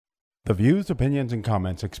The views, opinions, and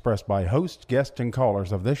comments expressed by hosts, guests, and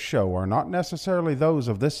callers of this show are not necessarily those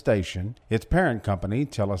of this station, its parent company,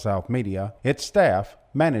 Telesouth Media, its staff,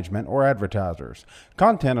 management, or advertisers.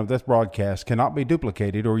 Content of this broadcast cannot be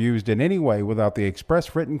duplicated or used in any way without the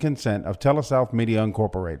express written consent of Telesouth Media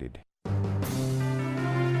Incorporated.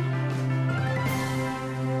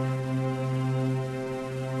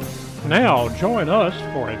 Now join us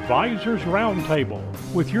for Advisors Roundtable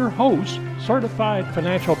with your hosts, certified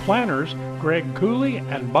financial planners Greg Cooley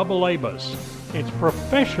and Bubba Labus. It's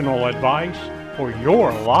professional advice for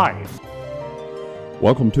your life.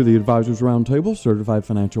 Welcome to the Advisors Roundtable. Certified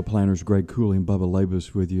financial planners Greg Cooley and Bubba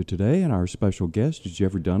Labus with you today, and our special guest is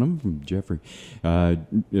Jeffrey Dunham from Jeffrey.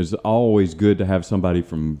 It's always good to have somebody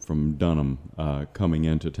from Dunham coming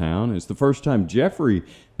into town. It's the first time Jeffrey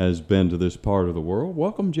has been to this part of the world.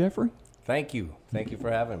 Welcome, Jeffrey. Thank you. Thank you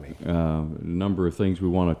for having me. A number of things we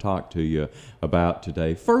want to talk to you about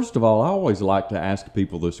today. First of all, I always like to ask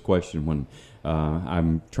people this question when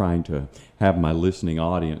I'm trying to have my listening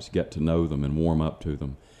audience get to know them and warm up to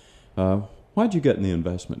them. Why'd you get in the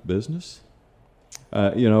investment business?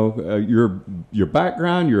 Your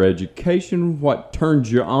background, your education, what turned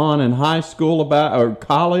you on in high school or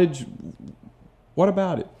college? What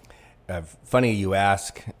about it? Funny you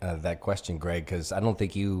ask that question, Greg, because I don't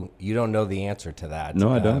think you don't know the answer to that. No,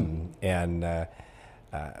 I don't.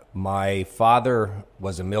 My father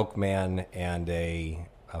was a milkman and a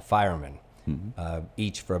fireman,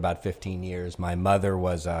 each for about 15 years. My mother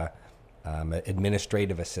was an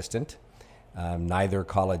administrative assistant, neither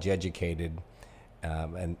college educated,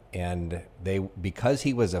 and because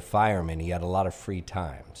he was a fireman, he had a lot of free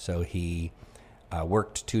time. So he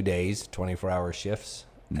worked 2 days, 24-hour shifts.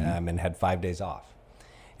 And had 5 days off.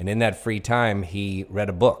 And in that free time, he read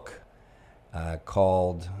a book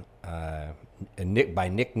called by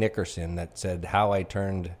Nick Nickerson that said How I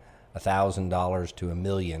Turned $1,000 to $1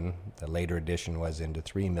 million. The later edition was into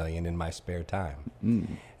 $3 million in my spare time.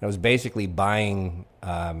 And it was basically buying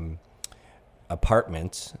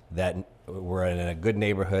apartments that were in a good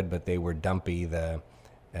neighborhood, but they were dumpy,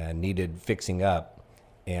 needed fixing up,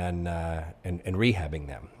 and rehabbing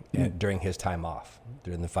them. During his time off,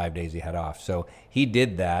 during the 5 days he had off. So he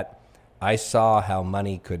did that. I saw how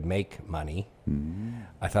money could make money.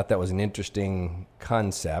 I thought that was an interesting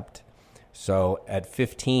concept. So at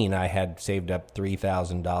 15, I had saved up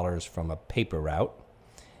 $3,000 from a paper route,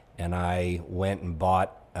 and I went and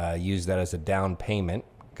used that as a down payment,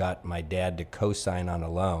 got my dad to co-sign on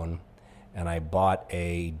a loan, and I bought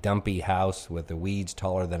a dumpy house with the weeds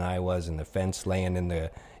taller than I was and the fence laying in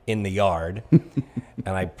the yard.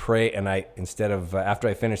 And after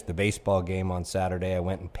I finished the baseball game on Saturday, I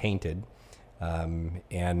went and painted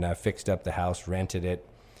and fixed up the house, rented it.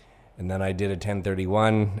 And then I did a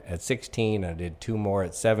 1031 at 16. I did 2 more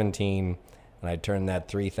at 17. And I turned that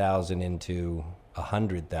 $3,000 into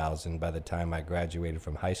 $100,000 by the time I graduated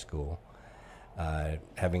from high school,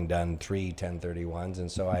 having done 3 1031s.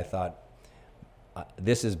 And so I thought,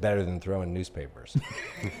 this is better than throwing newspapers.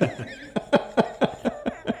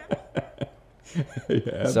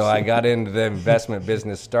 Yeah, so I got into the investment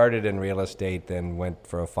business, started in real estate, then went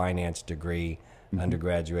for a finance degree,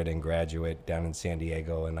 undergraduate and graduate down in San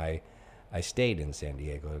Diego, and I stayed in San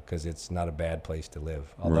Diego because it's not a bad place to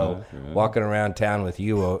live. Although walking around town with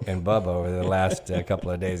you and Bubba over the last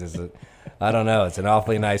couple of days it's an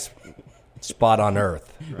awfully nice spot on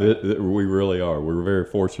earth. Right? We really are. We're very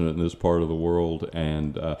fortunate in this part of the world,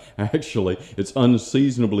 and actually, it's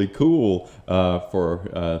unseasonably cool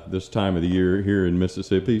for this time of the year here in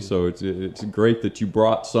Mississippi. So it's great that you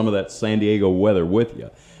brought some of that San Diego weather with you.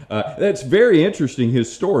 That's very interesting.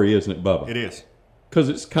 His story, isn't it, Bubba? It is, because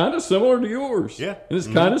it's kind of similar to yours. Yeah, and it's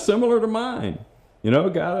kind of similar to mine.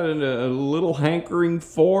 Got a little hankering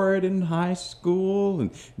for it in high school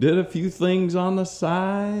and did a few things on the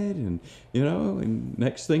side. And, and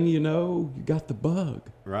next thing you know, you got the bug.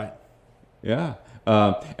 Right. Yeah.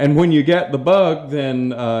 And when you get the bug,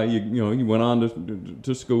 then, you went on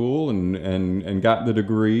to school and got the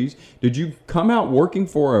degrees. Did you come out working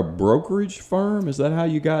for a brokerage firm? Is that how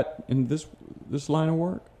you got in this line of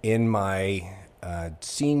work? In my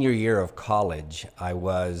senior year of college, I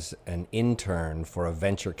was an intern for a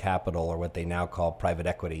venture capital, or what they now call private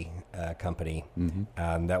equity company.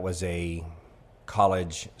 That was a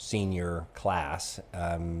college senior class.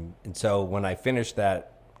 And so when I finished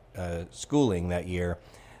that schooling that year,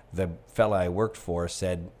 the fella I worked for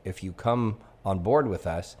said, if you come on board with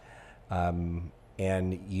us,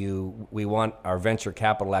 we want our venture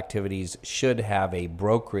capital activities should have a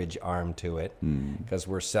brokerage arm to it, because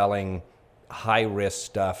we're selling high-risk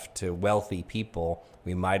stuff to wealthy people,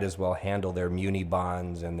 we might as well handle their muni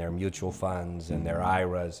bonds and their mutual funds and their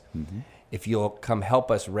IRAs. If you'll come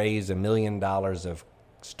help us raise $1 million of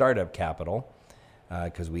startup capital,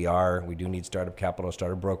 because we do need startup capital to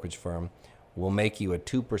start a brokerage firm, we'll make you a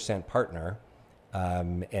 2% partner,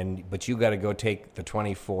 but you got to go take the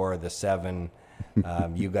 24, the 7.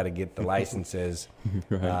 You got to get the licenses,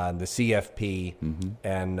 Right. the CFP,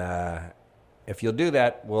 and if you'll do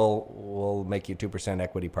that, we'll make you 2%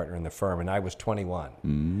 equity partner in the firm. And I was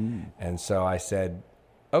 21, and so I said,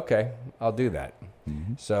 okay, I'll do that.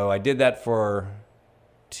 So I did that for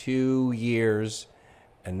 2 years,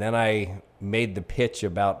 and then I made the pitch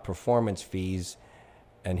about performance fees,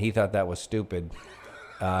 and he thought that was stupid.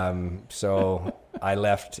 So I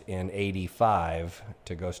left in '85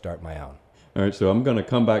 to go start my own. All right, so I'm going to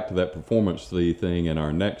come back to that performance fee thing in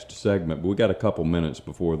our next segment, but we got a couple minutes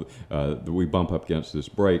before we bump up against this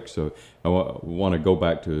break. So I want to go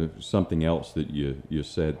back to something else that you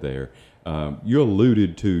said there. You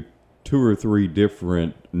alluded to 2 or 3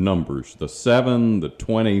 different numbers: the 7, the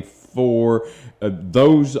 24.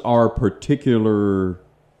 Those are particular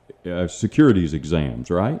securities exams,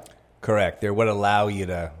 right? Correct. They would allow you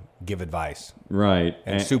to give advice Right.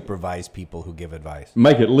 and supervise people who give advice.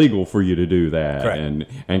 Make it legal for you to do that. Correct.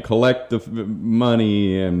 And collect the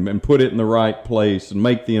money and put it in the right place and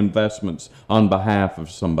make the investments on behalf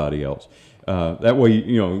of somebody else. That way,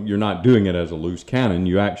 you're not doing it as a loose cannon.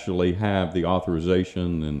 You actually have the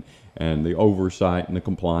authorization and the oversight and the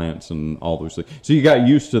compliance and all those things. So you got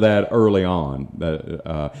used to that early on,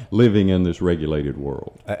 living in this regulated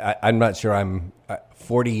world. I'm not sure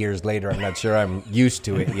 40 years later, I'm not sure I'm used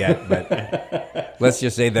to it yet, but let's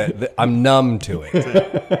just say that I'm numb to it.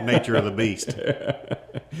 Nature of the beast.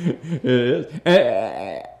 It is.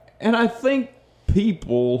 And I think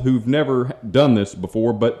people who've never done this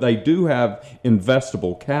before, but they do have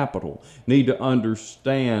investable capital, need to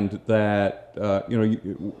understand that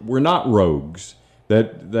we're not rogues.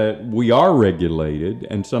 That we are regulated,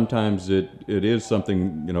 and sometimes it is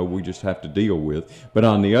something we just have to deal with. But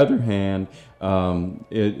on the other hand,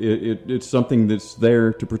 it's something that's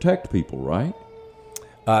there to protect people, right?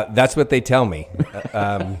 That's what they tell me.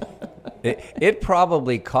 It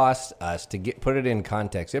probably costs us, to put it in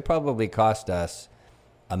context, it probably cost us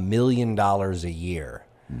 $1 million a year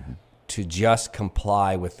to just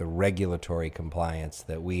comply with the regulatory compliance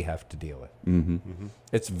that we have to deal with.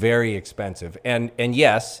 It's very expensive, and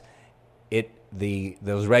yes,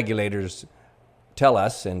 those regulators tell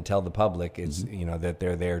us and tell the public it's that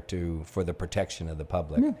they're there for the protection of the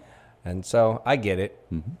public, and so I get it.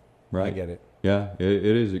 Right. I get it. Yeah, it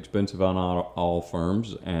is expensive on all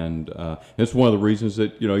firms, and it's one of the reasons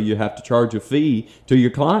that you have to charge a fee to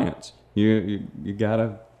your clients. You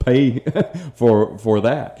gotta pay for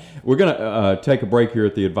that. We're gonna take a break here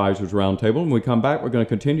at the Advisors Roundtable. When we come back, we're gonna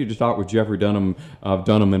continue to talk with Jeffrey Dunham of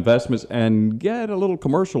Dunham Investments and get a little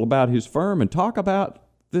commercial about his firm and talk about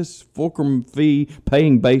this fulcrum fee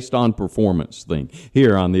paying based on performance thing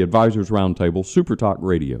here on the Advisors Roundtable, Super Talk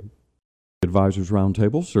Radio. Advisors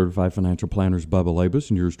Roundtable, Certified Financial Planners Bubba Labus,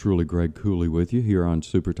 and yours truly, Greg Cooley, with you here on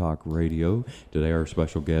Super Talk Radio. Today, our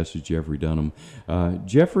special guest is Jeffrey Dunham.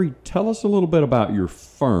 Jeffrey, tell us a little bit about your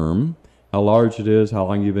firm, how large it is, how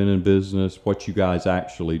long you've been in business, what you guys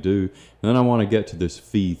actually do. And then I want to get to this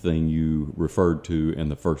fee thing you referred to in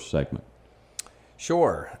the first segment.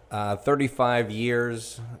 Sure. 35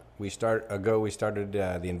 years we started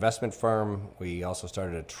the investment firm. We also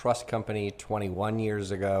started a trust company 21 years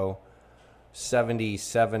ago.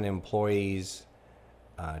 77 employees,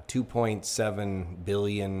 2.7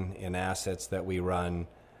 billion in assets that we run,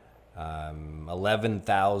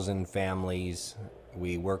 11,000 families.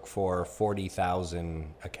 We work for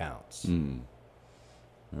 40,000 accounts. All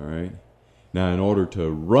right. Now, in order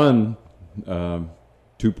to run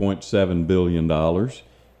 $2.7 billion,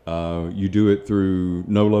 you do it through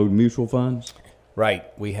no-load mutual funds?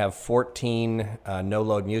 Right. We have 14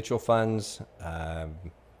 no-load mutual funds,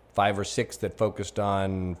 5 or 6 that focused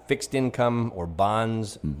on fixed income or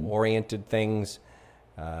bonds-oriented things,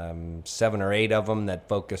 7 or 8 of them that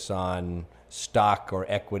focus on stock or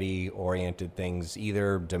equity-oriented things,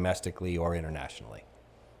 either domestically or internationally.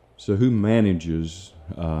 So who manages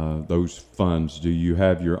those funds? Do you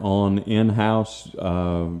have your own in-house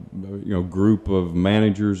group of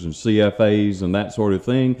managers and CFAs and that sort of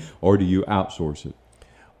thing, or do you outsource it?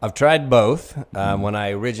 I've tried both. When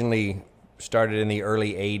I originally started in the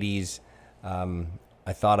early 80s,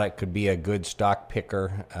 I thought I could be a good stock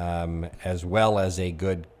picker as well as a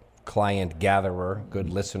good client gatherer, good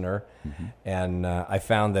listener. And I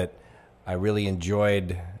found that I really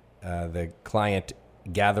enjoyed the client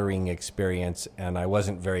gathering experience, and I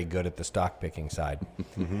wasn't very good at the stock picking side.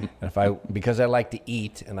 Because I like to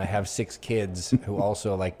eat, and I have 6 kids who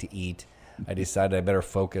also like to eat, I decided I better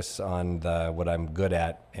focus on what I'm good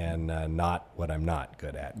at and not what I'm not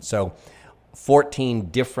good at. So 14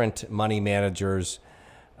 different money managers.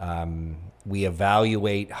 We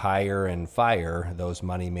evaluate, hire, and fire those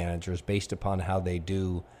money managers based upon how they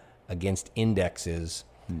do against indexes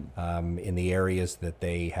in the areas that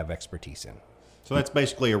they have expertise in. So that's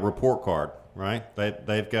basically a report card, right?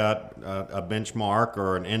 They've got a benchmark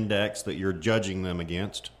or an index that you're judging them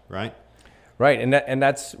against, right? Right, and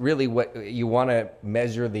that's really what you want to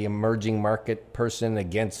measure the emerging market person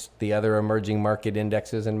against the other emerging market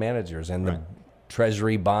indexes and managers, and the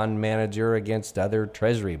Treasury bond manager against other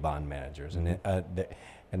Treasury bond managers, and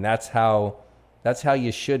that's how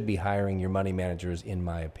you should be hiring your money managers, in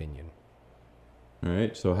my opinion. All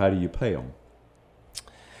right. So how do you pay them?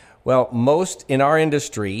 Well, most in our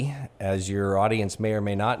industry, as your audience may or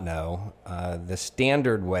may not know, the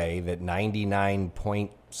standard way that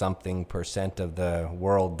 99-point-something% of the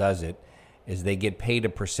world does it is they get paid a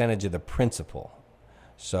percentage of the principal.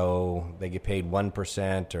 So they get paid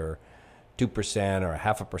 1% or 2% or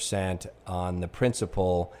 0.5% on the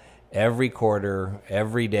principal every quarter,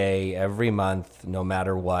 every day, every month, no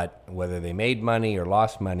matter what, whether they made money or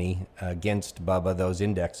lost money against Bubba, those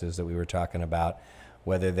indexes that we were talking about,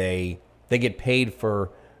 whether they get paid for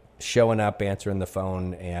showing up, answering the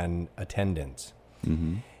phone, and attendance.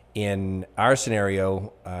 Mm-hmm. In our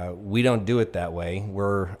scenario, we don't do it that way.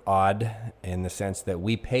 We're odd in the sense that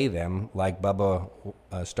we pay them like Bubba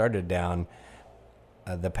started down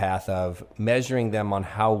the path of measuring them on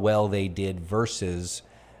how well they did versus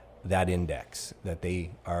that index that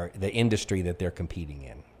they are, the industry that they're competing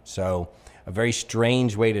in. So a very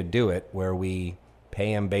strange way to do it, where we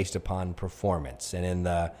pay them based upon performance. And in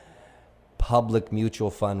the public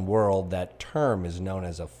mutual fund world, that term is known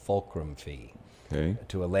as a fulcrum fee. Okay.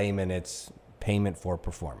 To a layman, it's payment for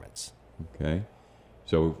performance. Okay.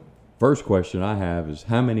 So first question I have is,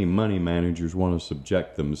 how many money managers want to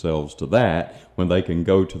subject themselves to that when they can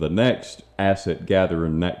go to the next asset gatherer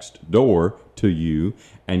next door to you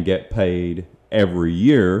and get paid every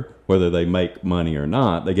year, whether they make money or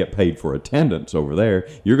not? They get paid for attendance over there.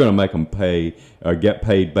 You're going to make them get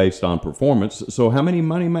paid based on performance. So how many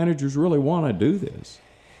money managers really want to do this?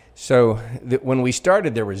 So when we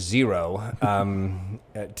started, there was 0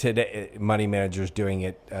 today money managers doing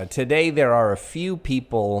it. Today, there are a few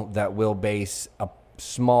people that will base a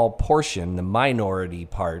small portion, the minority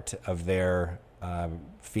part of their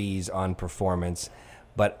fees on performance.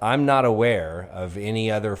 But I'm not aware of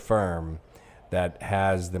any other firm that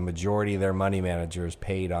has the majority of their money managers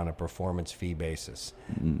paid on a performance fee basis.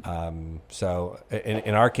 So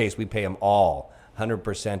in our case, we pay them all.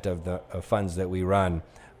 100% of the funds that we run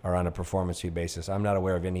are on a performance fee basis. I'm not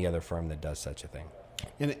aware of any other firm that does such a thing.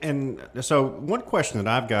 And so one question that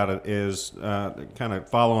I've got is kind of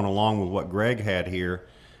following along with what Greg had here.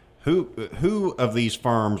 Who of these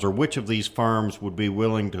firms, or which of these firms, would be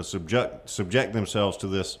willing to subject themselves to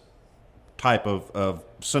this type of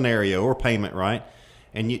scenario or payment, right?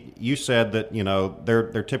 And you said that, you know,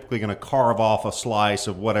 they're typically going to carve off a slice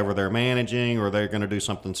of whatever they're managing, or they're going to do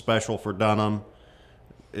something special for Dunham.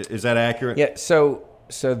 Is that accurate? Yeah. So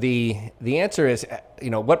the answer is, you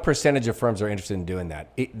know, what percentage of firms are interested in doing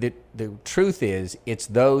that? The truth is, it's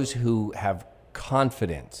those who have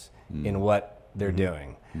confidence in what they're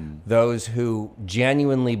doing, those who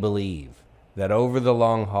genuinely believe that over the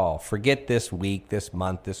long haul, forget this week, this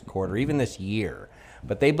month, this quarter, even this year,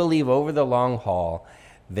 but they believe over the long haul,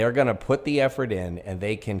 they're going to put the effort in and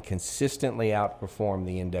they can consistently outperform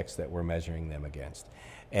the index that we're measuring them against.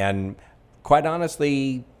 And quite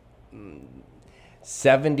honestly,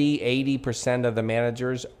 70-80% of the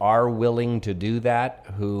managers are willing to do that,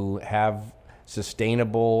 who have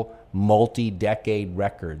sustainable multi-decade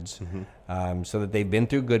records, so that they've been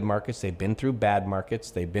through good markets, they've been through bad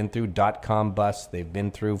markets, they've been through dot-com busts, they've been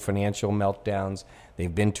through financial meltdowns,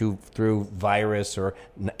 they've been through virus or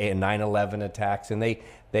 9/11 attacks, and they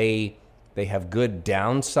have good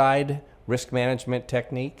downside risk management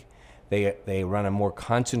technique. They run a more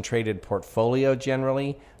concentrated portfolio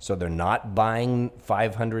generally, so they're not buying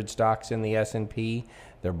 500 stocks in the S&P.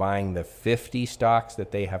 They're buying the 50 stocks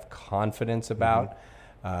that they have confidence about.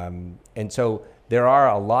 And so there are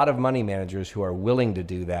a lot of money managers who are willing to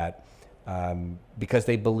do that because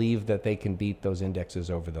they believe that they can beat those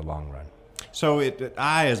indexes over the long run. So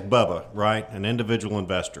I, as Bubba, right, an individual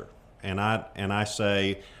investor, and I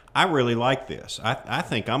say, I really like this. I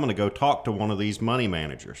think I'm going to go talk to one of these money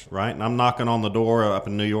managers, right? And I'm knocking on the door up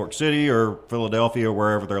in New York City or Philadelphia or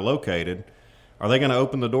wherever they're located. Are they going to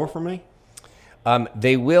open the door for me?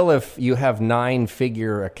 They will if you have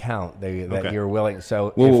 9-figure account that Okay. you're willing.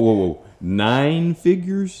 So Whoa. 9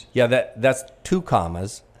 figures? yeah, that's 2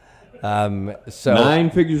 commas. So 9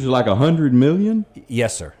 figures is like 100 million?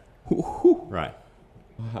 yes, sir. Right.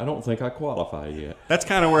 I don't think I qualify yet. That's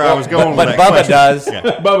kind of where I was going But with that Bubba question. does. Yeah.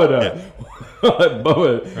 Bubba does.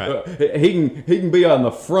 Bubba, Right. he can be on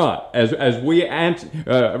the front as we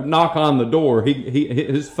knock on the door.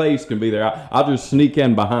 His face can be there. I'll just sneak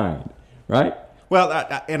in behind, right? Well,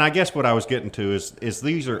 and I guess what I was getting to is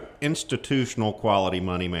these are institutional quality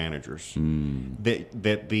money managers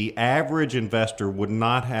that the average investor would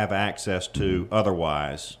not have access to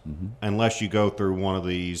otherwise unless you go through one of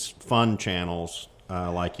these fund channels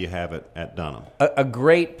like you have it at Dunham. A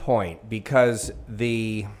great point, because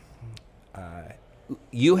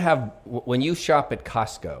you have, when you shop at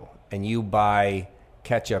Costco and you buy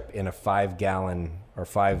ketchup in a 5-gallon or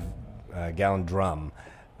 5-gallon drum,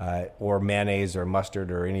 or mayonnaise or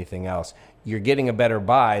mustard or anything else, you're getting a better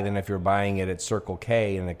buy than if you're buying it at Circle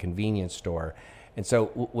K in a convenience store. And so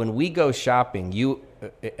when we go shopping, you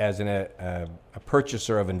as a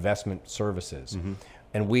purchaser of investment services,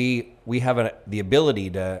 and we have the ability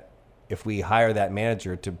to, if we hire that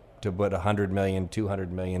manager to put $100 million, $200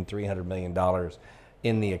 million, $300 million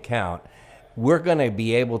in the account, we're going to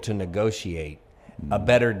be able to negotiate a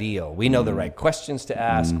better deal. We know the right questions to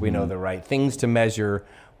ask. We know the right things to measure.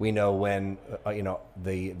 We know when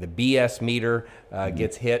the BS meter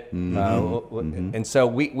gets hit, and so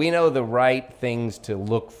we know the right things to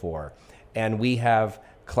look for, and we have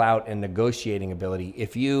clout and negotiating ability.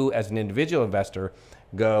 If you, as an individual investor,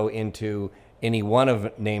 go into any one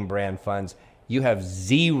of name brand funds, you have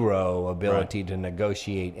zero ability to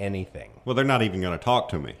negotiate anything. Well, they're not even going to talk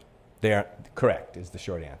to me. They're correct is the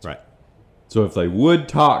short answer. Right. So if they would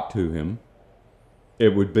talk to him,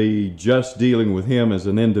 it would be just dealing with him as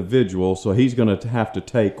an individual. So he's going to have to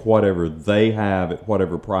take whatever they have at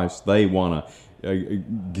whatever price they want to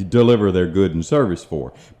deliver their good and service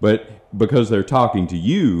for. But because they're talking to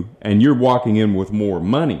you and you're walking in with more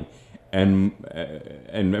money and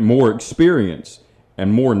more experience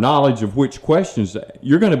and more knowledge of which questions,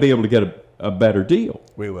 you're going to be able to get a better deal.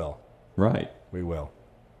 We will. Right. We will.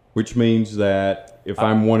 Which means that if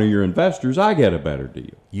I'm one of your investors, I get a better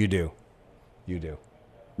deal. You do. You do.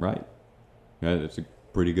 Right. That's a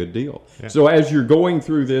pretty good deal. Yeah. So as you're going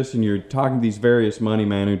through this and you're talking to these various money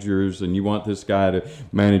managers and you want this guy to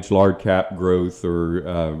manage large cap growth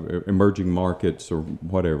or emerging markets or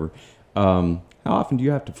whatever, how often do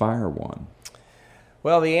you have to fire one?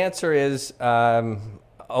 Well, the answer is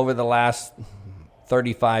over the last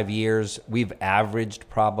 35 years, we've averaged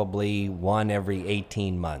probably one every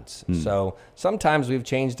 18 months. So sometimes we've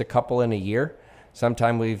changed a couple in a year.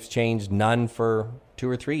 Sometimes we've changed none for 2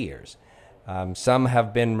 or 3 years. Some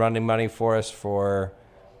have been running money for us for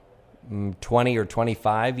 20 or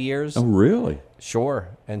 25 years. Oh, really?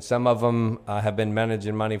 Sure. And some of them have been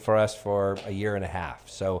managing money for us for a year and a half,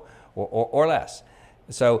 so or less.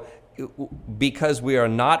 So because we are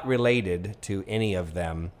not related to any of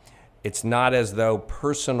them, it's not as though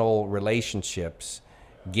personal relationships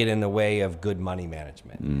get in the way of good money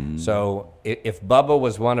management. So if Bubba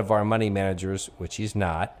was one of our money managers, which he's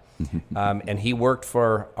not, and he worked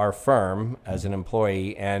for our firm as an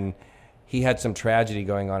employee, and he had some tragedy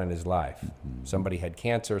going on in his life. Somebody had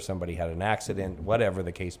cancer, somebody had an accident, whatever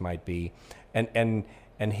the case might be, and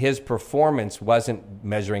his performance wasn't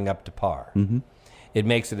measuring up to par. It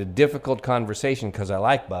makes it a difficult conversation, because I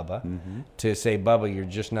like Bubba, to say, Bubba, you're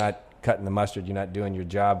just not cutting the mustard, you're not doing your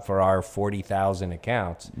job for our 40,000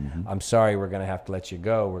 accounts. I'm sorry, we're going to have to let you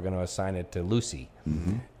go. We're going to assign it to Lucy.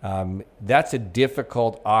 That's a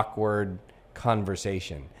difficult, awkward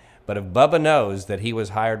conversation. But if Bubba knows that he was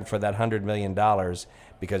hired for that $100 million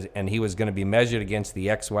and he was going to be measured against the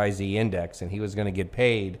XYZ index, and he was going to get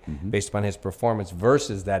paid based upon his performance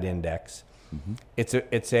versus that index,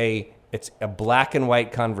 it's a black and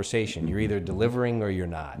white conversation. You're either delivering or you're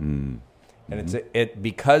not. And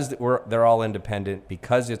because they're all independent,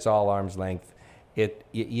 because it's all arm's length,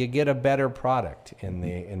 you get a better product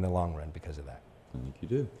in the long run because of that. I think you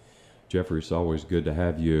do. Jeffrey, it's always good to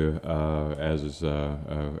have you as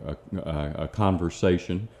a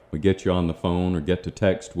conversation. We get you on the phone or get to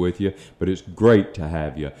text with you, but it's great to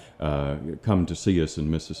have you come to see us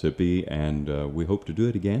in Mississippi, and we hope to do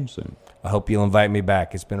it again soon. I hope you'll invite me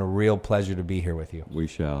back. It's been a real pleasure to be here with you. We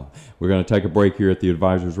shall. We're going to take a break here at the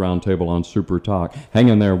Advisors Roundtable on Super Talk. Hang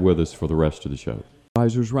in there with us for the rest of the show.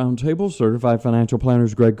 Advisors Roundtable. Certified financial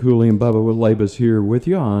planners Greg Cooley and Bubba Labus here with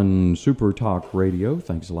you on Super Talk Radio.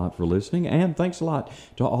 Thanks a lot for listening, and thanks a lot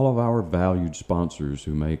to all of our valued sponsors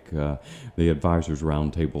who make the Advisors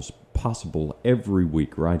Roundtables possible every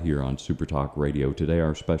week right here on Super Talk Radio. Today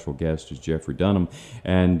our special guest is Jeffrey Dunham.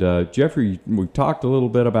 And Jeffrey, we talked a little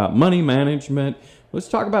bit about money management. Let's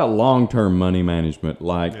talk about long-term money management,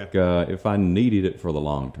 like if I needed it for the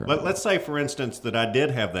long term. Let's say, for instance, that I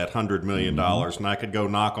did have that $100 million and I could go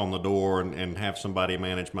knock on the door and have somebody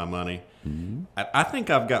manage my money. I think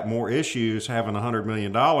I've got more issues having $100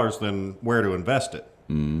 million than where to invest it,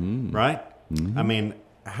 right? I mean,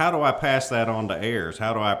 how do I pass that on to heirs?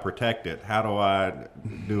 How do I protect it? How do I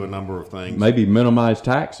do a number of things? Maybe minimize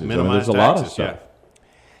taxes. Minimize there's taxes, a lot of stuff.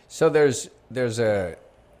 So there's a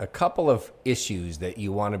couple of issues that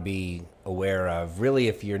you want to be aware of. Really,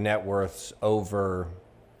 if your net worth's over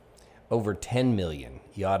 10 million,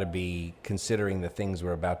 you ought to be considering the things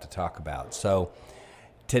we're about to talk about. So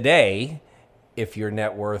today, if your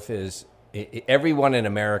net worth is, everyone in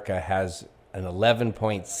America has an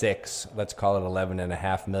 11.6, let's call it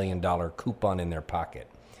 $11.5 million coupon in their pocket.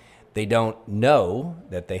 They don't know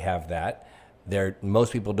that they have that.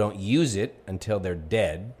 Most people don't use it until they're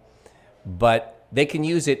dead, but they can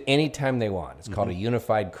use it anytime they want. It's called a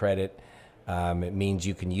unified credit. It means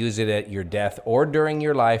you can use it at your death or during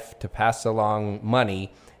your life to pass along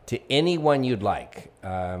money to anyone you'd like.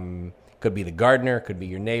 Could be the gardener, could be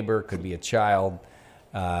your neighbor, could be a child,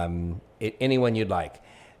 anyone you'd like.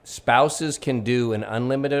 Spouses can do an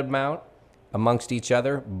unlimited amount amongst each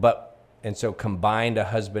other, and so combined, a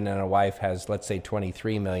husband and a wife has, let's say,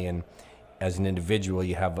 23 million. As an individual,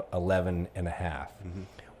 you have 11.5.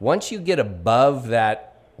 Once you get above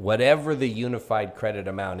that, whatever the unified credit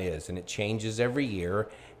amount is, and it changes every year,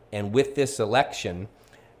 and with this election,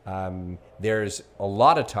 there's a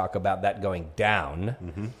lot of talk about that going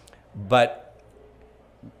down. But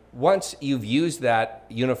once you've used that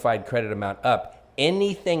unified credit amount up,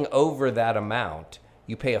 anything over that amount,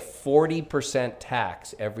 you pay a 40%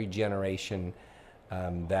 tax every generation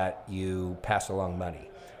that you pass along money.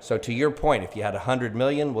 So to your point, if you had $100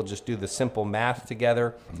 million, we'll just do the simple math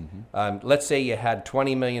together. Let's say you had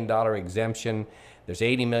 $20 million exemption. There's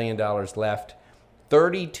 $80 million left.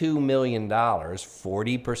 $32 million,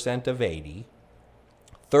 40% of 80.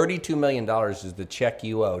 $32 million is the check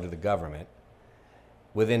you owe to the government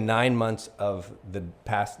within 9 months of the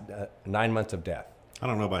past 9 months of death. I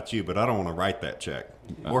don't know about you, but I don't want to write that check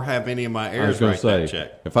or have any of my I was heirs going write to say, that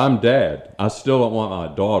check. if I'm dad, I still don't want my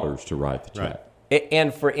daughters to write the check. Right.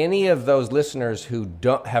 And for any of those listeners who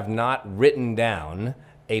have not written down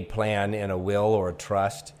a plan in a will or a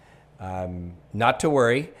trust, not to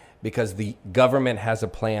worry, because the government has a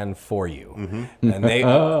plan for you, and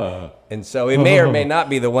and so it may or may not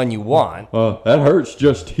be the one you want. That hurts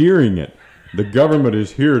just hearing it. The government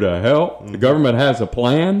is here to help. The government has a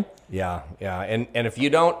plan. Yeah, and if you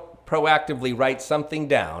don't proactively write something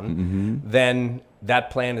down, then that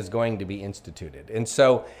plan is going to be instituted. And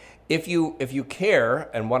so if you care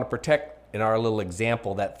and want to protect, in our little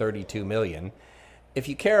example, that 32 million, if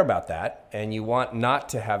you care about that and you want not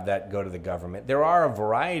to have that go to the government, there are a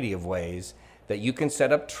variety of ways that you can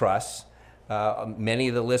set up trusts. Many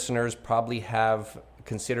of the listeners probably have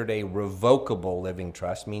considered a revocable living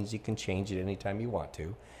trust, means you can change it anytime you want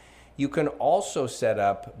to. You can also set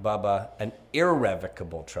up, Bubba, an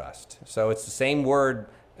irrevocable trust. So it's the same word,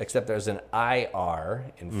 except there's an IR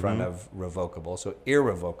in front of revocable, so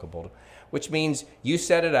irrevocable, which means you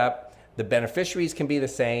set it up. The beneficiaries can be the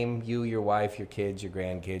same, you, your wife, your kids, your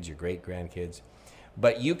grandkids, your great-grandkids.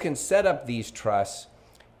 But you can set up these trusts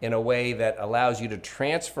in a way that allows you to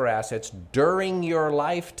transfer assets during your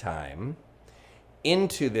lifetime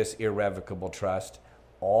into this irrevocable trust.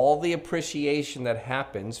 All the appreciation that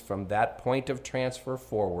happens from that point of transfer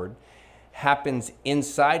forward happens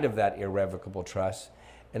inside of that irrevocable trust.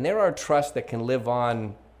 And there are trusts that can live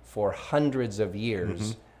on for hundreds of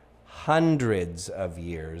years,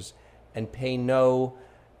 and pay no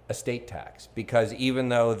estate tax. Because even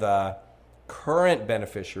though the current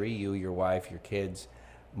beneficiary, you, your wife, your kids,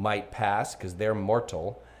 might pass because they're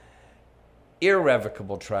mortal,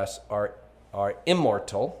 irrevocable trusts are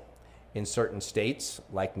immortal in certain states,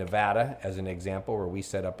 like Nevada, as an example, where we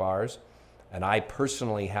set up ours. And I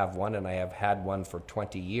personally have one, and I have had one for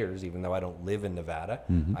 20 years, even though I don't live in Nevada.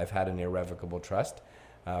 I've had an irrevocable trust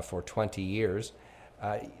for 20 years.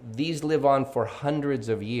 These live on for hundreds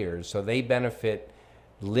of years, so they benefit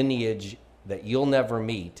lineage that you'll never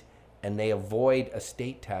meet, and they avoid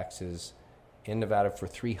estate taxes in Nevada for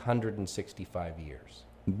 365 years.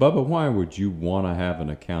 Bubba, why would you want to have an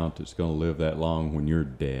account that's going to live that long when you're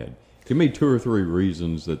dead? Give me 2 or 3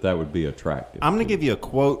 reasons that would be attractive. I'm going to give you a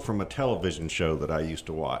quote from a television show that I used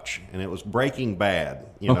to watch, and it was Breaking Bad.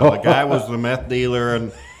 You know, the guy was the meth dealer,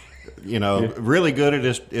 and really good at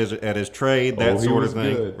his trade, that he sort was of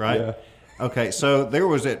thing, good, right? yeah. Okay, so there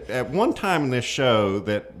was at one time in this show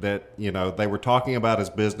that they were talking about his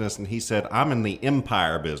business, and he said, "I'm in the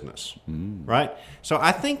empire business," right? So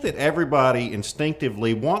I think that everybody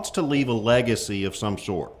instinctively wants to leave a legacy of some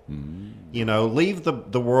sort. Leave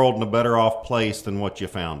the world in a better off place than what you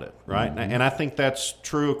found it, right? And I think that's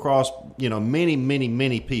true across many, many,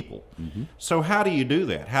 many people. So how do you do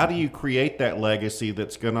that? How do you create that legacy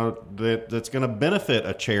that's gonna benefit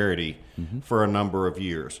a charity for a number of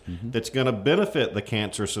years? That's gonna benefit the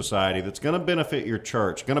Cancer Society? That's gonna benefit your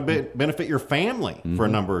church? Gonna benefit your family for a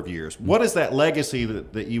number of years? What is that legacy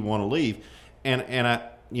that you want to leave? And I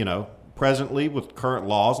presently with current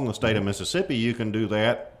laws in the state of Mississippi, you can do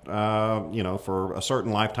that. For a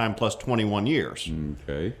certain lifetime plus 21 years.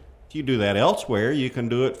 Okay. If you do that elsewhere, you can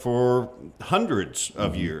do it for hundreds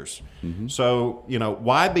of years. So,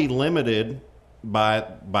 why be limited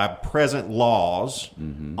by present laws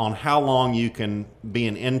on how long you can be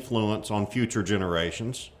an influence on future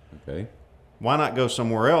generations? Okay. Why not go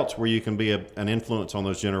somewhere else where you can be an influence on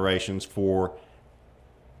those generations for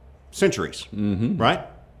centuries, right?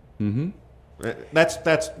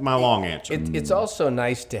 That's my long answer. It's also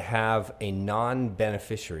nice to have a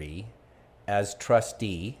non-beneficiary as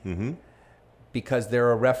trustee because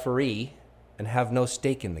they're a referee and have no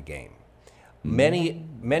stake in the game.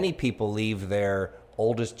 Many people leave their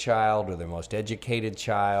oldest child or their most educated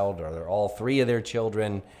child or all 3 of their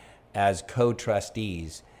children as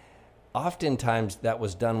co-trustees. Oftentimes that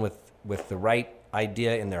was done with the right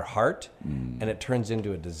idea in their heart, and it turns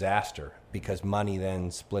into a disaster because money then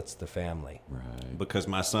splits the family. Right. Because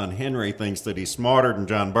my son Henry thinks that he's smarter than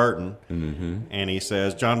John Burton, and he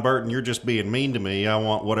says, "John Burton, you're just being mean to me. I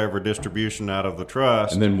want whatever distribution out of the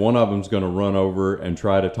trust." And then one of them's going to run over and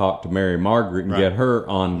try to talk to Mary Margaret and get her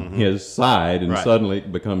on his side, and suddenly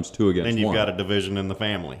it becomes 2 against 1. Then you've got a division in the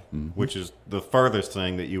family, which is the furthest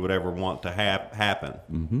thing that you would ever want to happen.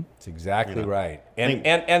 That's exactly right.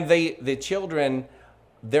 And the children,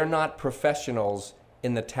 they're not professionals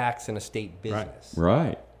in the tax and estate business.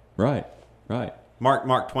 Right.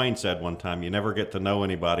 Mark Twain said one time, "You never get to know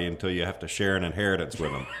anybody until you have to share an inheritance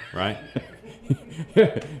with them," right?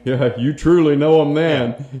 Yeah, you truly know them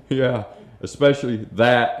then. Yeah, especially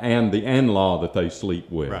that and the in-law that they sleep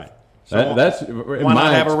with. Right. That's why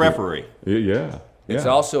not have a referee? Yeah. It's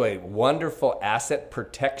also a wonderful asset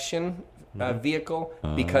protection vehicle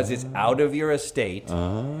because it's out of your estate.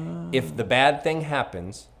 If the bad thing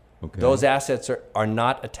happens, those assets are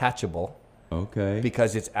not attachable. Okay.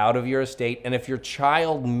 Because it's out of your estate. And if your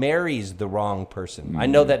child marries the wrong person, I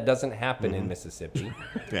know that doesn't happen in Mississippi.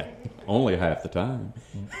 Yeah. Only half the time.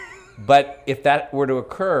 But if that were to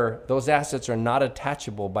occur, those assets are not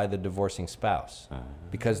attachable by the divorcing spouse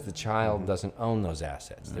because the child doesn't own those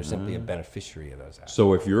assets. They're simply a beneficiary of those assets.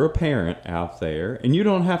 So if you're a parent out there, and you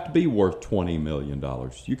don't have to be worth $20 million,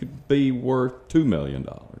 you could be worth $2 million.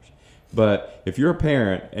 But if you're a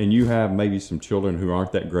parent and you have maybe some children who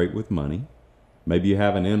aren't that great with money, maybe you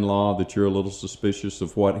have an in-law that you're a little suspicious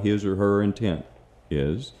of what his or her intent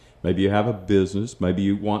is. Maybe you have a business. Maybe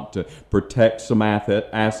you want to protect some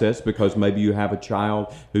assets because maybe you have a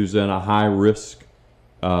child who's in a high-risk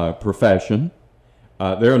profession.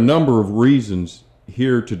 There are a number of reasons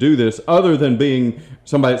here to do this other than being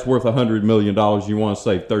somebody that's worth $100 million. You want to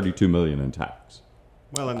save $32 million in tax.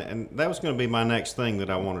 Well, and that was going to be my next thing that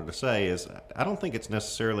I wanted to say is I don't think it's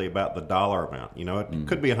necessarily about the dollar amount. It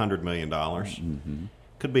could be $100 million.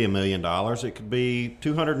 Could be $1 million. It could be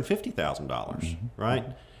 $250,000, right?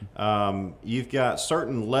 You've got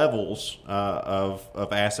certain levels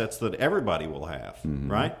of assets that everybody will have,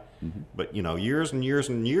 right? But, years and years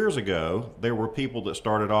and years ago, there were people that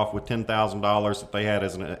started off with $10,000 that they had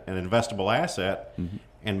as an investable asset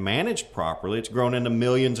and managed properly. It's grown into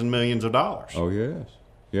millions and millions of dollars. Oh, yes.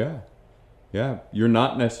 Yeah. You're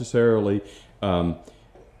not necessarily,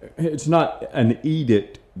 it's not an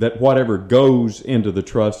edict that whatever goes into the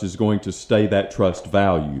trust is going to stay that trust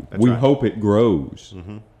value. That's we right. hope it grows.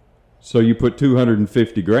 So you put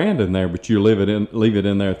 $250,000 in there, but you leave it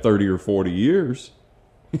in there 30 or 40 years.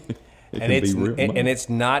 It's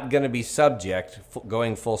not going to be subject,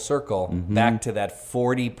 going full circle, back to that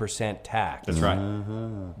 40% tax. That's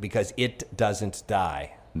right. Because it doesn't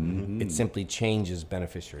die. It simply changes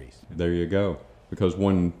beneficiaries. There you go. Because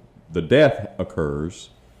when the death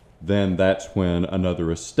occurs, then that's when another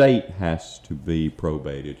estate has to be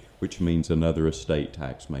probated, which means another estate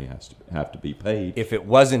tax may have to be paid. If it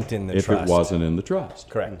wasn't in the trust. If it wasn't in the trust.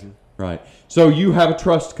 Correct. Right. So you have a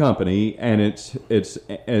trust company, and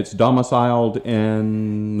it's domiciled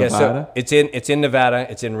in Nevada. Yeah, so it's in Nevada.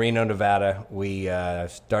 It's in Reno, Nevada. We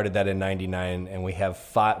started that in '99, and we have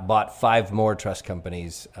bought 5 more trust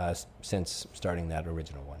companies since starting that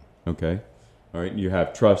original one. Okay. All right. You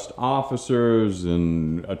have trust officers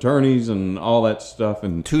and attorneys and all that stuff,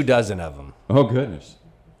 and 24 of them. oh goodness,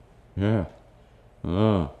 yeah.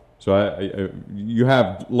 So you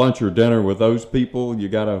have lunch or dinner with those people. You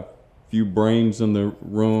got a few brains in the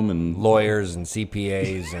room and Lawyers and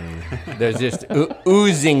CPAs, and there's just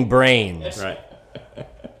oozing brains. Right.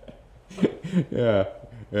 yeah.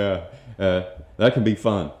 That can be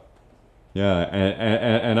fun. Yeah,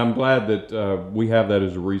 and I'm glad that we have that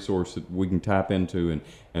as a resource that we can tap into,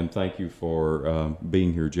 and thank you for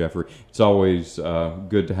being here, Jeffrey. It's always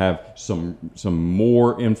good to have some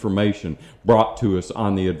more information brought to us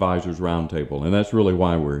on the Advisors Roundtable, and that's really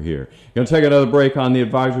why we're here. Going to take another break on the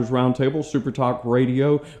Advisors Roundtable, Super Talk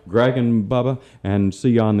Radio, Greg and Bubba, and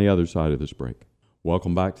see you on the other side of this break.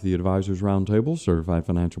 Welcome back to the Advisors Roundtable. Certified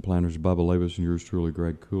Financial Planners Bubba Labus and yours truly,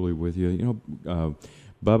 Greg Cooley, with you. You know,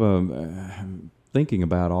 Bubba, thinking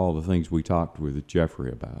about all the things we talked with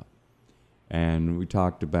Jeffrey about, and we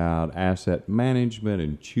talked about asset management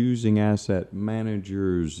and choosing asset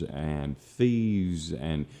managers and fees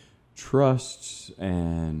and trusts,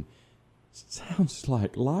 and it sounds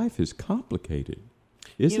like life is complicated.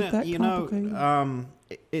 Is it that complicated?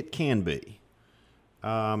 It can be.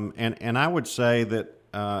 And I would say that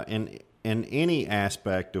in any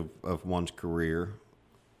aspect of one's career,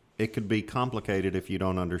 it could be complicated if you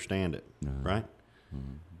don't understand it, right?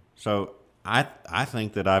 Mm-hmm. So I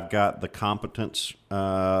think that I've got the competence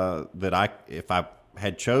that if I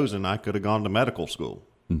had chosen, I could have gone to medical school.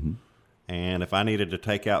 Mm-hmm. And if I needed to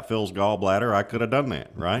take out Phil's gallbladder, I could have done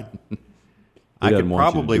that, right? I could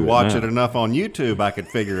probably watch it enough on YouTube, I could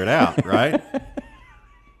figure it out, right?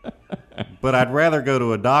 But I'd rather go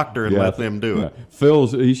to a doctor and let them do it.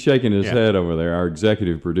 He's shaking his head over there, our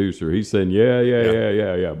executive producer. He's saying, yeah,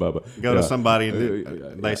 Bubba. Go to somebody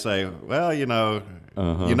and they say, well, you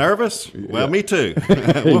nervous? Well, me too.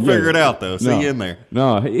 We'll figure it out, though. See you in there.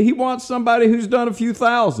 No, he wants somebody who's done a few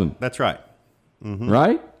thousand. That's right. Mm-hmm.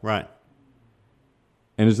 Right? Right.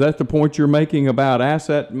 And is that the point you're making about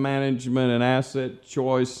asset management and asset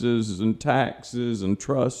choices and taxes and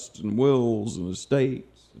trusts and wills and estates?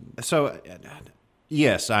 So,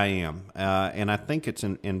 yes, I am. And I think it's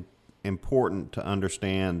important to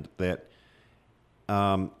understand that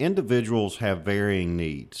individuals have varying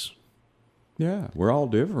needs. Yeah, we're all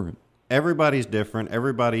different. Everybody's different.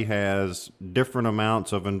 Everybody has different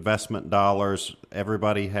amounts of investment dollars.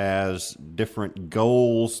 Everybody has different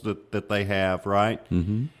goals that they have, right?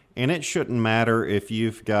 Mm-hmm. And it shouldn't matter if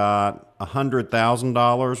you've got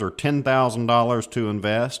 $100,000 or $10,000 to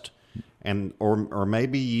invest, or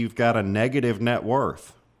maybe you've got a negative net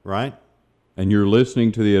worth, right? And you're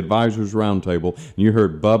listening to the Advisors Roundtable, and you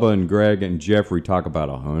heard Bubba and Greg and Jeffrey talk about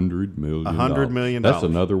 $100 million. $100 million. That's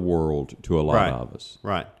another world to a lot of us.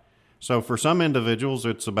 Right. So for some individuals,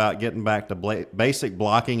 it's about getting back to basic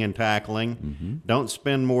blocking and tackling. Mm-hmm. Don't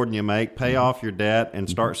spend more than you make. Pay off your debt and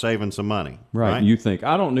start saving some money. Right. You think,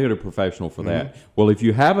 I don't need a professional for that. Well, if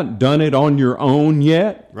you haven't done it on your own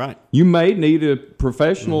yet, you may need a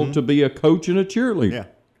professional to be a coach and a cheerleader. Yeah.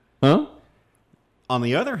 Huh? On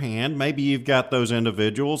the other hand, maybe you've got those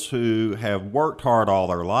individuals who have worked hard all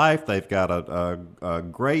their life. They've got a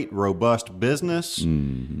great, robust business,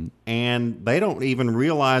 and they don't even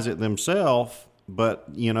realize it themselves, but,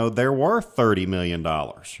 they're worth $30 million,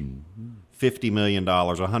 $50 million,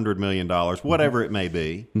 $100 million, whatever it may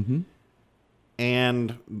be.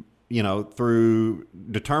 And, through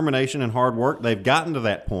determination and hard work, they've gotten to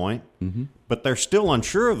that point, but they're still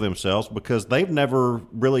unsure of themselves because they've never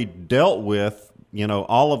really dealt with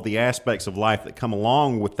all of the aspects of life that come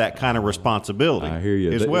along with that kind of responsibility. I hear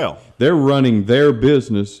you. As well. They're running their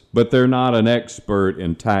business, but they're not an expert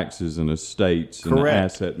in taxes and estates and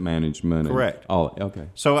asset management. Correct. Okay.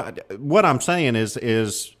 So what I'm saying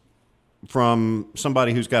is from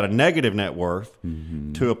somebody who's got a negative net worth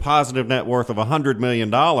to a positive net worth of $100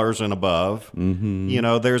 million and above,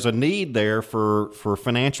 there's a need there for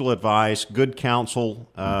financial advice, good counsel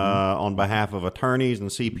on behalf of attorneys and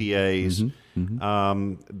CPAs.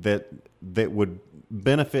 That would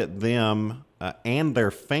benefit them and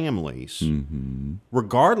their families,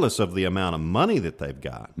 regardless of the amount of money that they've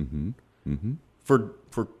got, for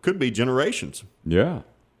could be generations. Yeah.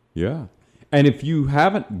 And if you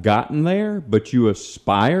haven't gotten there, but you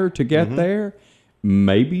aspire to get there,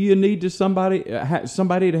 maybe you need to somebody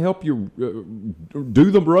to help you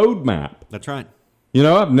do the roadmap. That's right.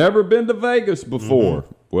 I've never been to Vegas before.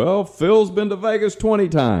 Well, Phil's been to Vegas 20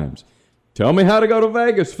 times. Tell me how to go to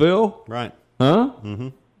Vegas, Phil. Right. Huh?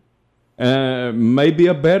 Maybe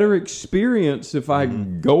a better experience if I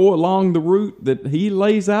go along the route that he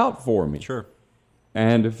lays out for me. Sure.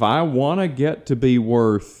 And if I want to get to be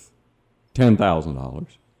worth $10,000,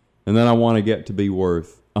 and then I want to get to be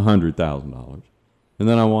worth $100,000, and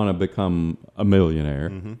then I want to become a millionaire,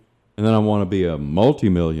 and then I want to be a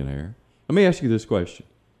multimillionaire. Let me ask you this question.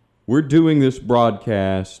 We're doing this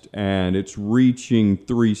broadcast, and it's reaching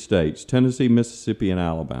 3 states, Tennessee, Mississippi, and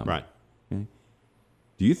Alabama. Right. Okay?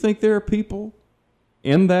 Do you think there are people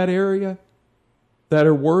in that area that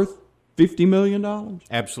are worth $50 million?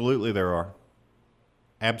 Absolutely, there are.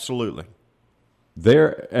 Absolutely.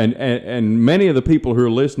 There and many of the people who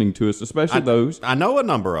are listening to us, especially those I know a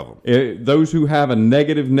number of them. those who have a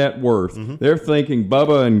negative net worth, they're thinking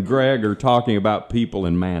Bubba and Greg are talking about people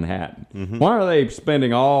in Manhattan. Why are they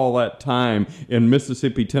spending all that time in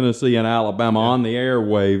Mississippi, Tennessee, and Alabama on the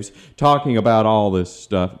airwaves talking about all this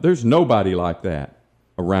stuff? There's nobody like that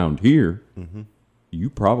around here. You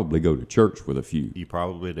probably go to church with a few. You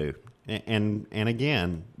probably do. And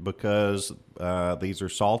again, because these are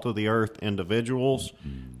salt of the earth individuals,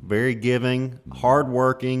 very giving,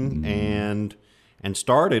 hardworking, and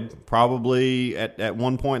started probably at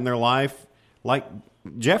one point in their life, like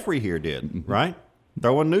Jeffrey here did, right?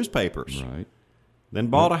 Throwing newspapers, Right. then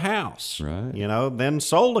bought a house, Right. then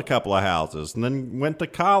sold a couple of houses, and then went to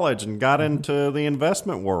college and got into the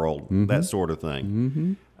investment world, that sort of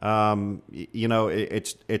thing.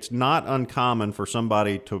 It's not uncommon for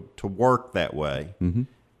somebody to work that way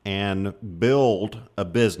and build a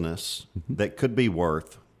business that could be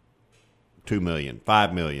worth $2 million,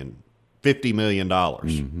 $5 million, $50 million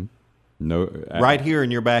No, right here in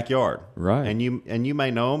your backyard. Right. And you may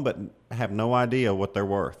know them, but have no idea what they're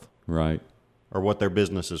worth Right. or what their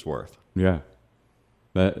business is worth. Yeah.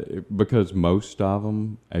 Because most of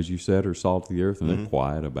them, as you said, are salt of the earth, and they're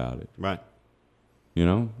quiet about it. Right. You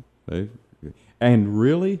know, and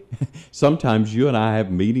really, sometimes you and I have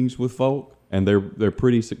meetings with folk, and they're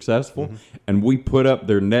pretty successful, and we put up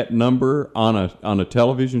their net number on a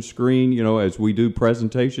television screen, as we do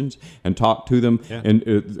presentations and talk to them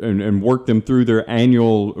and work them through their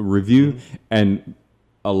annual review, and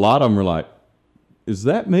a lot of them are like, "Is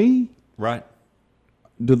that me? Right.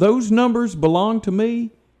 Do those numbers belong to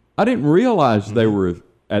me? I didn't realize they were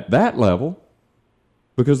at that level."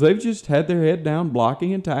 Because they've just had their head down,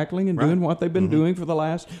 blocking and tackling and doing what they've been doing for the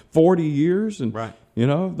last 40 years. And,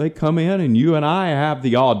 they come in, and you and I have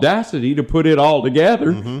the audacity to put it all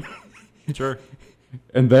together. Sure.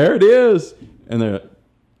 And there it is. And they're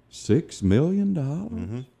 $6 million?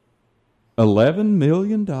 $11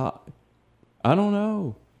 million? I don't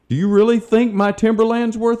know. Do you really think my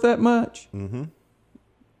timberland's worth that much?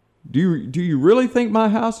 Do you really think my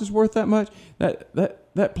house is worth that much?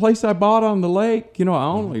 That place I bought on the lake, I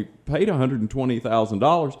only paid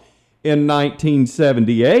 $120,000 in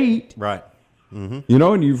 1978. Right.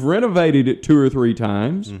 And you've renovated it 2 or 3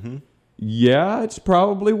 times. Yeah, it's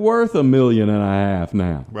probably worth $1.5 million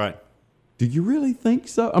now. Right. Do you really think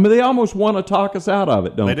so? I mean, they almost want to talk us out of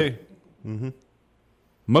it, don't they? They do.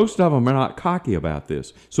 Most of them are not cocky about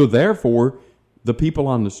this. So therefore, the people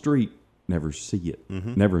on the street never see it,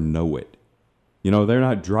 never know it. They're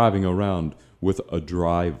not driving around with a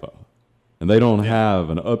driver, and they don't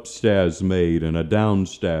have an upstairs maid and a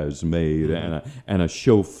downstairs maid and a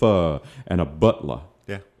chauffeur and a butler.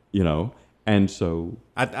 Yeah. And so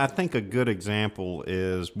I think a good example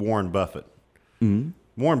is Warren Buffett.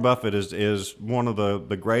 Warren Buffett is one of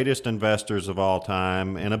the greatest investors of all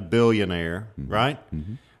time and a billionaire, right?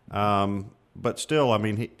 But still, I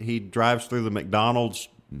mean, he drives through the McDonald's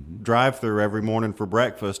drive-through every morning for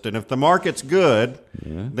breakfast, and if the market's good,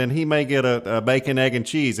 then he may get a bacon, egg, and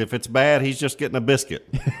cheese. If it's bad, he's just getting a biscuit,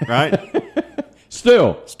 right?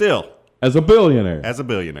 Still, as a billionaire,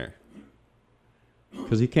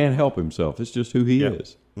 because he can't help himself. It's just who he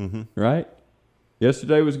is, right?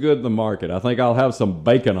 Yesterday was good in the market. I think I'll have some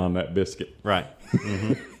bacon on that biscuit. Right.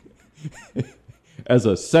 As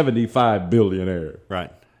a 75 billionaire,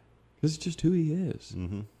 right? This is just who he is.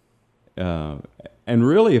 And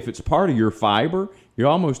really, if it's part of your fiber, you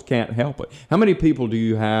almost can't help it. How many people do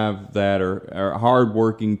you have that are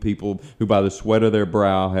hardworking people who, by the sweat of their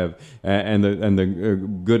brow, have and the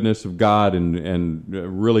goodness of God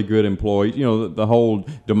and really good employees? The whole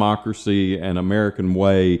democracy and American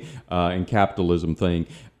way and capitalism thing.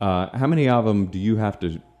 How many of them do you have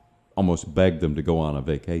to almost beg them to go on a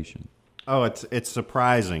vacation? Oh, it's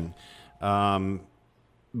surprising.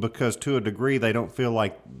 Because to a degree they don't feel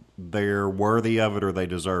like they're worthy of it or they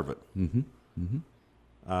deserve it.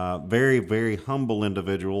 very, very humble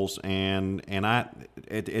individuals, and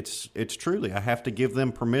it's truly, I have to give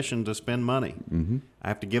them permission to spend money. Mm-hmm. I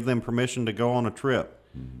have to give them permission to go on a trip,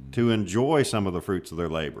 to enjoy some of the fruits of their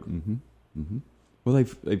labor. Mm-hmm. Mm-hmm. Well,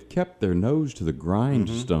 they've kept their nose to the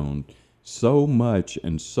grindstone so much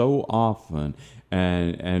and so often,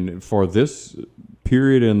 and for this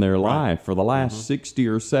period in their life, for the last 60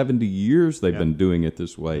 or 70 years, they've been doing it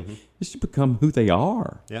this way. It's to become who they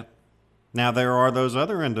are. Yeah. Now, there are those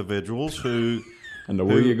other individuals who... I know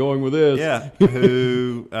where you're going with this. Yeah,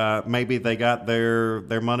 who maybe they got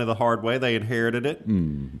their money the hard way. They inherited it.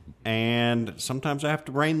 And sometimes I have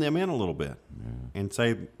to rein them in a little bit and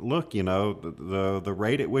say, look, you know, the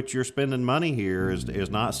rate at which you're spending money here is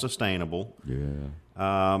not sustainable.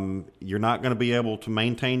 Yeah. You're not going to be able to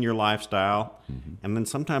maintain your lifestyle. And then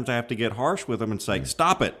sometimes I have to get harsh with them and say,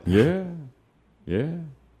 stop it. Yeah. Yeah.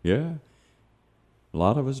 Yeah. A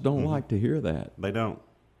lot of us don't like to hear that. They don't.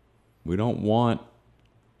 We don't want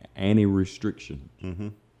any restrictions.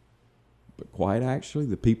 But quite actually,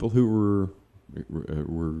 the people who were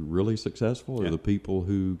really successful are the people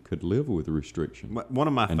who could live with restriction. One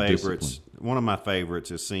of my favorites. Discipline. One of my favorites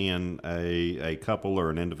is seeing a couple or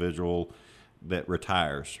an individual that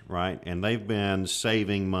retires, right, and they've been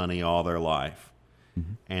saving money all their life,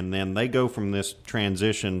 and then they go from this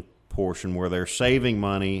transition portion where they're saving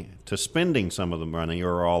money to spending some of the money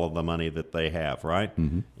or all of the money that they have, right?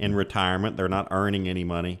 In retirement, they're not earning any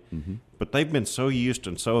money, but they've been so used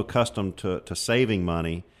and so accustomed to saving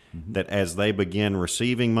money that as they begin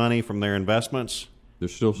receiving money from their investments,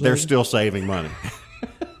 they're still saving money.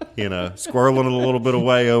 You know, squirreling it a little bit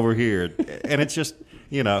away over here. And it's just,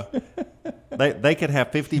 you know, they could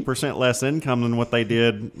have 50% less income than what they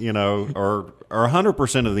did, you know, or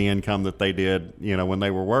 100% of the income that they did, you know, when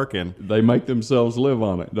they were working. They make themselves live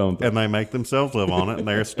on it, don't they? And they make themselves live on it, and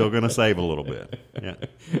they're still going to save a little bit. Yeah,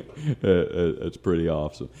 it's pretty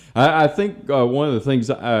awesome. I think one of the things,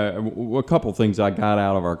 a couple things I got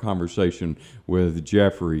out of our conversation with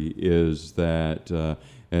Jeffrey is that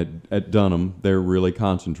at Dunham, they're really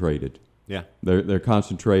concentrated. Yeah, they're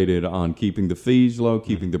concentrated on keeping the fees low,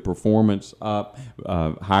 keeping the performance up,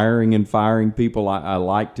 hiring and firing people. I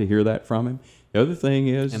like to hear that from him. The other thing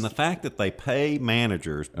is, and the fact that they pay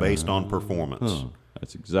managers based on performance.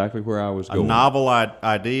 That's exactly where I was going. A novel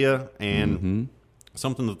idea and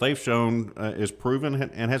something that they've shown is proven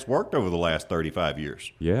and has worked over the last 35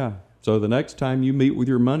 years. Yeah. So the next time you meet with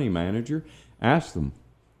your money manager, ask them,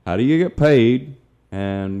 how do you get paid?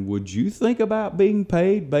 And would you think about being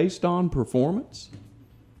paid based on performance?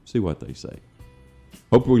 See what they say.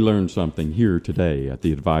 Hope we learned something here today at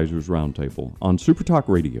the Advisors Roundtable on Super Talk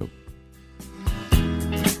Radio.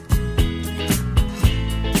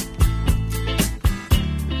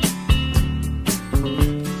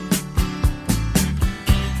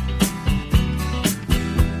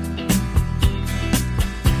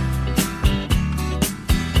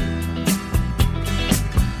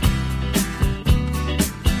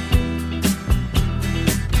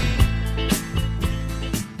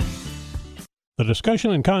 The discussion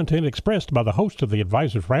and content expressed by the host of the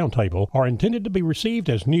Advisors Roundtable are intended to be received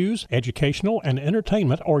as news, educational, and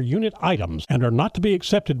entertainment or unit items and are not to be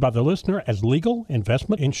accepted by the listener as legal,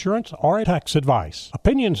 investment, insurance, or tax advice.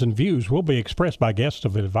 Opinions and views will be expressed by guests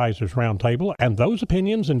of the Advisors Roundtable, and those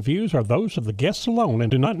opinions and views are those of the guests alone and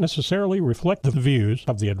do not necessarily reflect the views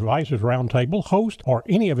of the Advisors Roundtable, host, or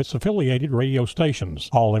any of its affiliated radio stations.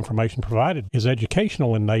 All information provided is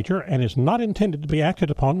educational in nature and is not intended to be acted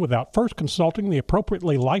upon without first consulting the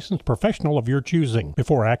appropriately licensed professional of your choosing.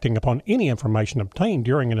 Before acting upon any information obtained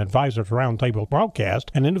during an Advisors Roundtable broadcast,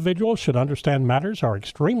 an individual should understand matters are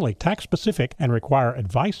extremely tax-specific and require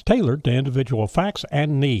advice tailored to individual facts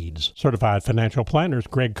and needs. Certified financial planners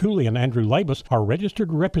Greg Cooley and Andrew Labus are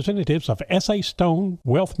registered representatives of S.A. Stone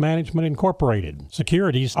Wealth Management Incorporated.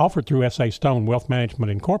 Securities offered through S.A. Stone Wealth Management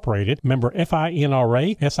Incorporated, member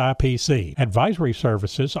FINRA SIPC. Advisory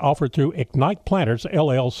services offered through Ignite Planners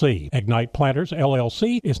LLC. Ignite Planners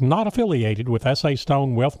LLC is not affiliated with S.A.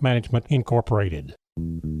 Stone Wealth Management Incorporated.